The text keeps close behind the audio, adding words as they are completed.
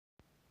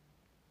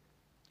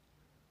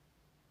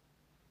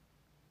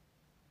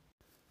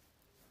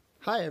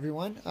Hi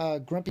everyone,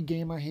 Grumpy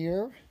Gamer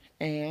here,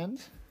 and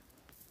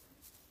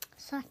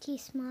Saki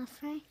Small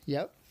Fry.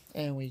 yep,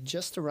 and we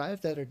just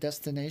arrived at our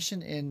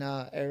destination in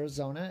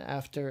Arizona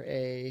after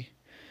a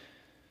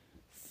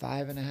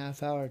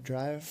 5.5 hour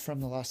drive from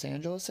the Los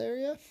Angeles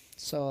area.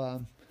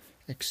 So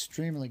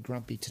extremely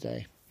grumpy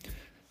today.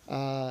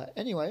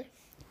 Anyway,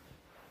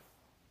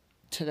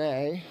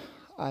 today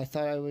I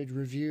thought I would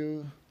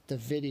review the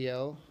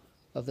video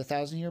of the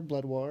 1,000-Year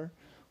Blood War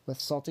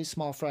with Salty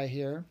Small Fry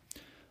here.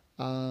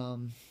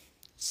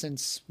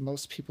 Since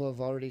most people have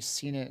already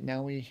seen it,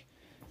 now we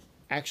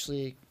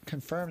actually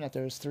confirmed that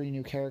there's 3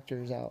 new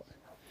characters out.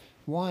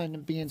 One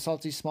being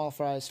Salty Small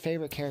Fry's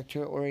favorite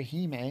character,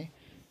 Orihime.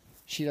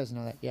 She doesn't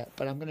know that yet,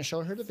 but I'm going to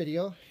show her the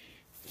video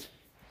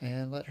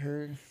and let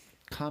her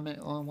comment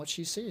on what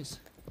she sees.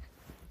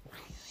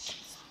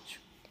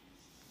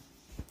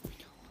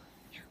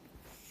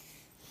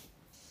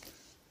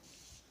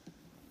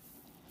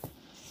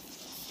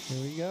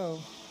 Here we go.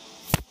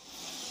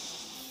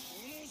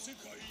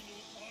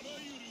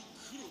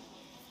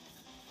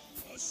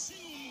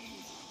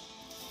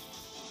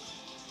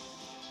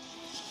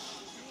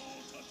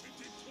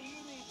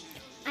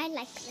 I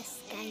like this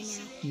guy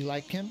now. You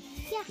like him?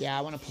 Yeah. Yeah,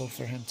 I want to pull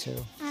for him too.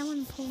 I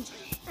want to pull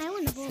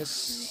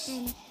for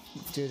him.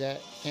 Dude,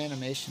 that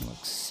animation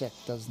looks sick,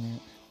 doesn't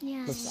it?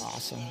 Yeah. Looks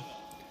awesome.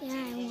 Yeah,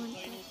 I want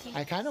that guy.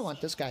 I kind of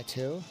want this guy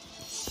too.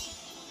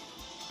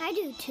 I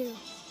do too.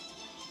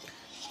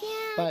 Yeah.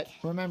 But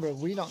remember,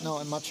 we don't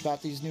know much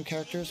about these new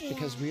characters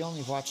because we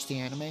only watched the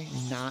anime,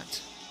 not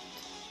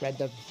read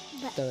the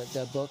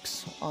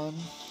books on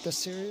the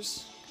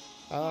series.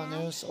 Oh, and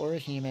there's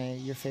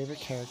Orihime, your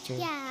favorite character.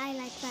 Yeah, I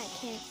like that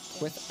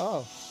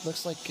character.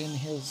 Looks like in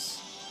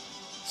his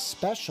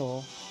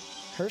special,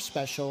 her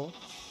special,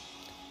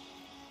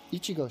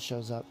 Ichigo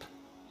shows up.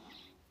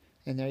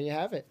 And there you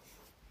have it.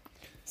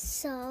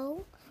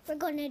 So, we're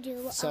going to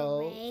do a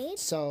raid.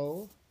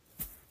 So,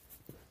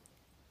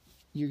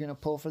 you're going to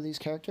pull for these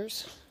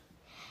characters?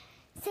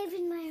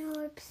 Saving my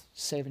orbs.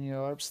 Saving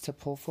your orbs to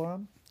pull for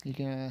them? You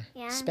going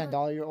to spend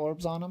all all your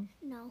orbs on them?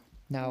 No.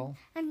 No.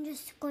 I'm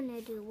just going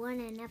to do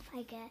one, and if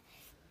I get...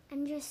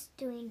 I'm just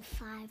doing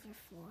 5 or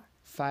 4.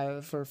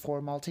 5 or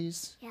 4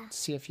 multis? Yeah.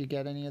 See if you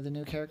get any of the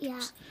new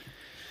characters?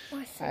 Yeah.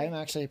 Or 3. I'm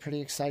actually pretty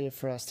excited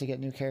for us to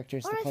get new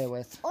characters to play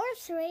with. Or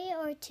 3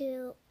 or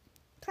 2.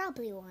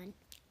 Probably 1.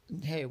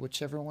 Hey,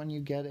 whichever one you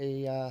get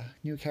a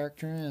new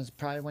character in is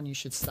probably when you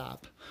should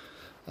stop.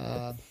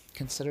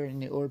 Considering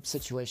the orb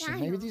situation.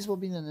 Maybe these will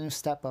be the new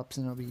step-ups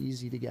and it'll be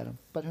easy to get them.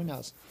 But who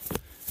knows?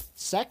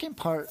 Second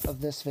part of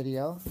this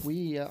video,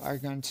 we are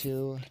going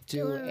to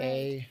do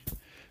a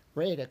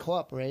raid, a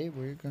co-op raid.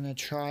 We're going to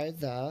try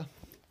the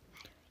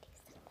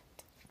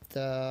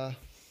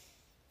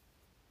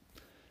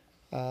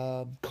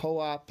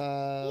co-op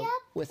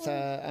with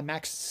a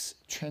Max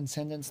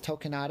Transcendence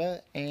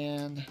Tokenata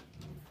and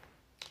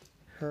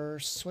her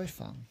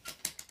Soifeng.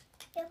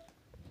 Yep.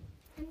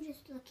 I'm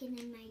just looking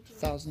in my dream.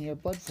 1,000-Year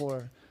Blood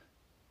for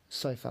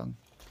Soifeng.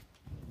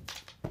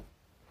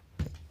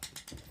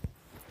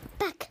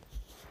 Back.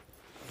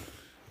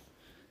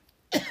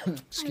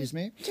 Excuse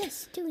me.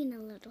 Just doing a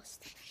little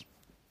stuff.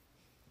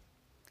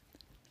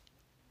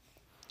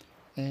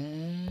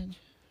 And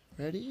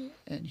ready?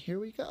 And here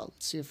we go.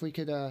 Let's see if we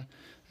could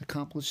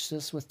accomplish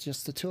this with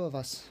just the 2 of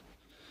us.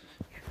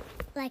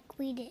 Like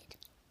we did.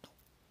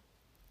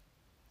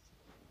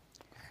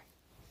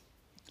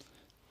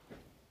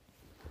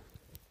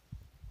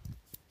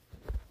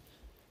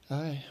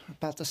 Alright, we're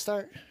about to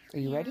start. Are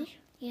you ready?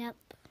 Yep.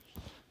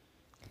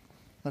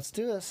 Let's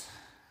do this.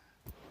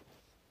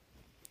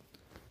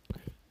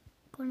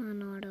 Going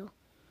on auto.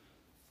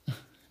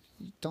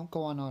 Don't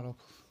go on auto.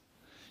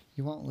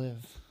 You won't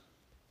live.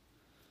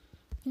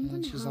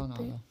 And she's on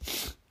auto.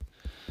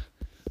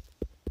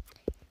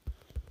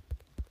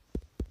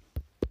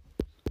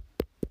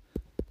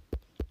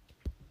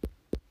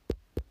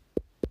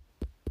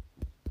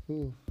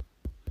 Ooh.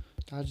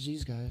 Dodge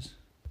these guys.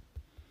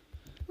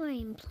 I'm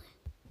playing.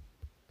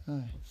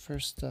 Alright,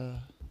 first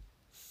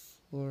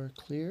floor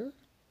clear.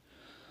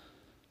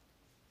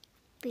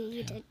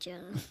 Beat a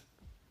jump.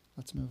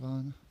 Let's move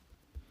on.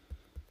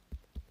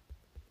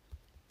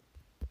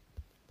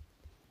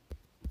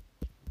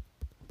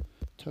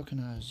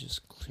 Tokenai is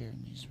just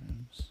clearing these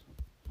rooms.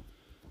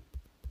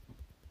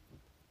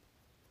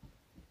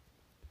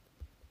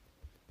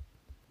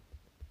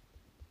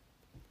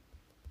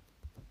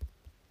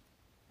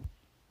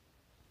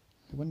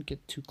 I wouldn't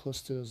get too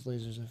close to those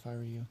lasers if I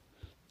were you.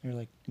 They're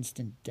like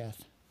instant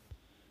death.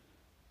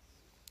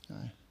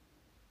 Alright.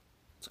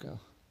 Let's go.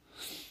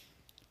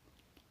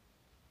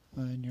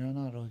 And you're on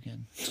auto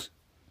again.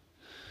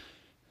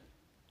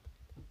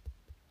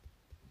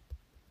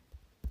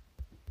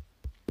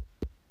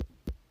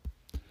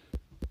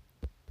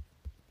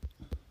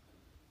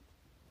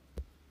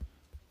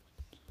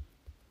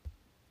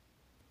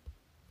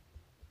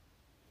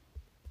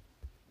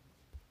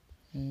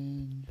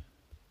 And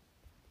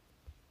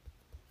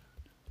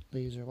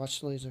laser.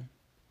 Watch the laser.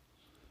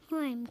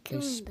 I'm They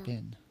killing them.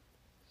 spin.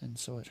 and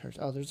so it hurts.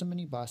 Oh, there's a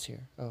mini boss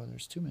here. Oh,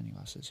 there's 2 mini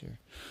bosses here.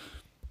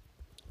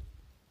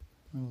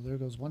 Oh, there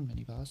goes 1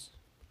 mini boss.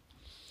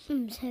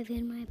 I'm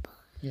saving my boss.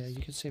 Yeah,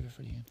 you can save it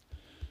for the end.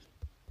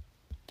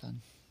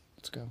 Done.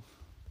 Let's go.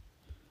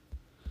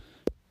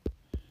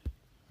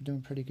 We're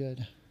doing pretty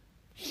good.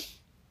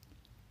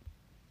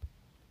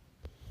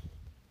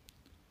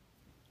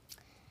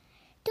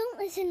 Don't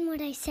listen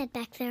what I said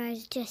back there. I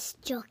was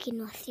just joking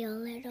with you a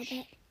little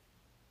bit.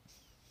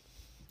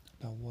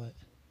 About what?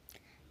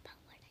 About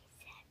what I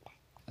said back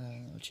I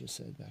don't know what you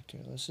said back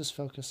there. Let's just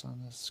focus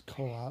on this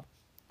co-op.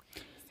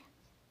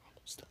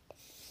 Stop.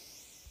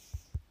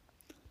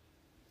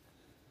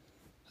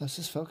 Let's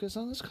just focus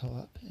on this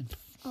co-op and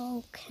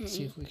Okay.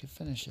 see if we can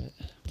finish it.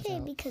 Okay,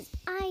 because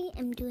I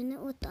am doing it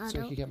with the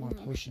so we can get more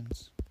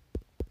potions.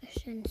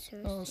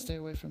 Sensors. Oh, stay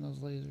away from those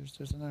lasers.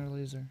 There's another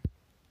laser.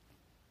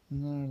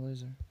 Another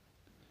laser.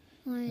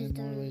 Why is And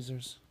more there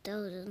lasers.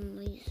 those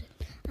laser?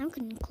 I'm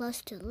getting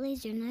close to the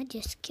laser and I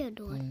just killed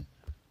one.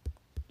 Yeah.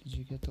 Did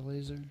you get the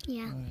laser?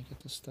 Yeah. Oh, I get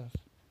the stuff.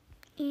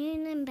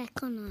 And I'm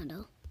back on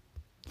auto.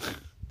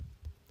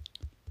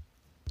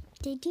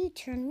 Did you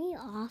turn me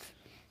off?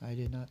 I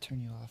did not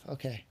turn you off.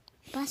 Okay.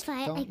 Boss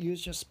fight. Don't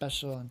use your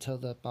special until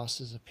the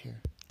bosses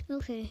appear.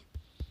 Okay.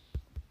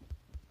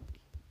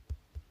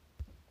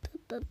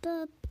 Bup.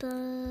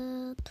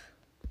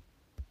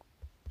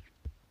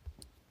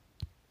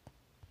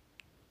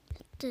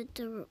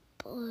 The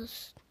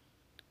boss.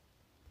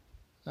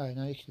 Alright,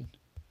 now you can.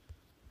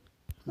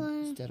 What?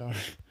 It's dead already.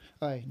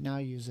 Alright, now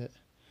use it.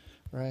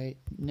 Right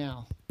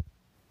now.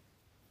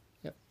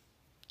 Yep.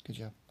 Good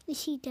job.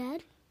 Is he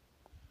dead?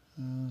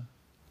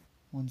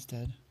 One's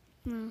dead.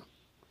 No.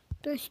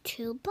 There's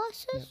 2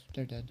 bosses? Yep,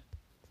 they're dead.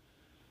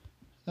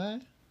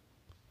 Alright.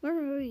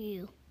 Where are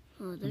you?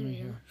 Oh, there Right you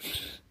here.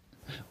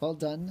 Well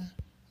done,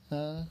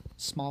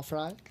 small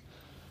fry.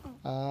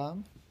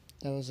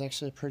 That was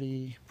actually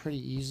pretty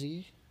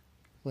easy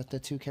with the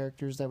 2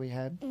 characters that we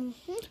had.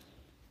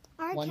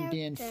 Our One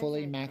being characters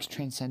fully are max good.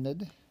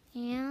 transcended.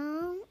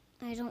 Yeah,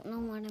 I don't know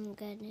what I'm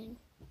getting.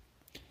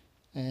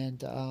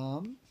 And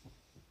I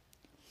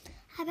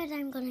bet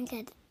I'm gonna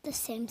get the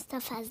same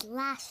stuff as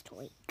last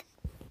week.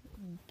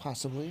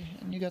 possibly.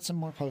 And you got some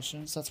more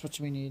potions. That's what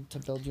we need to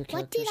build your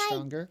What character did I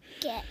stronger.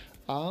 Get.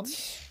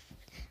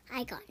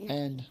 I got nothing.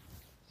 And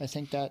I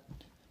think that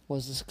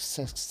was a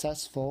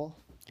successful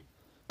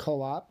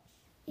co-op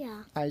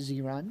Yeah.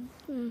 IZ run.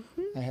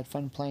 I had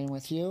fun playing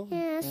with you.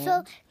 Yeah. and So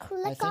I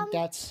click think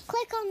that's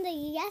on the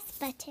yes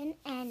button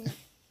and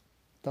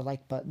the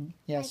like button.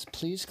 Yes,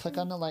 please click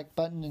on the like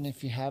button, and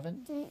if you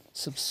haven't,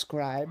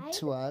 subscribe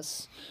to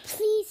us.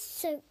 please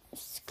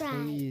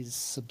subscribe Please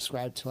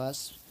subscribe to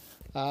us.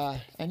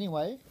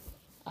 Anyway,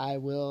 I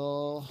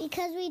will.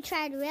 because we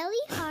tried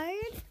really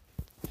hard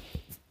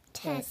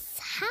to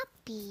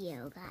happy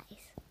you guys.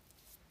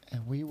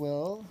 And we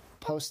will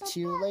post to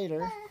you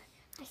later.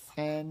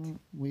 And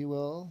we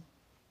will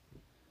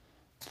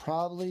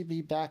probably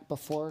be back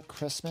before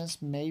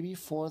Christmas, maybe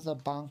for the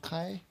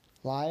Bankai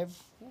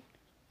live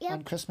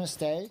on Christmas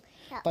Day.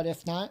 Yep. But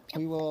if not,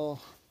 we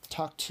will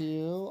talk to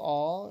you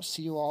all,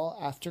 see you all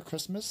after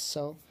Christmas.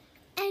 So,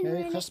 And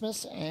Merry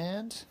Christmas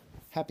and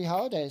Happy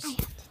Holidays. I have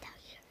to tell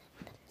you.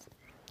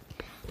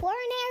 We're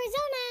in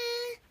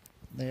Arizona.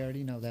 They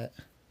already know that.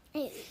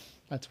 Hey.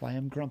 That's why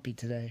I'm grumpy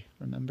today,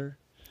 remember?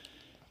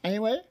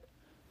 Anyway,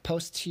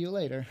 post to you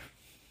later.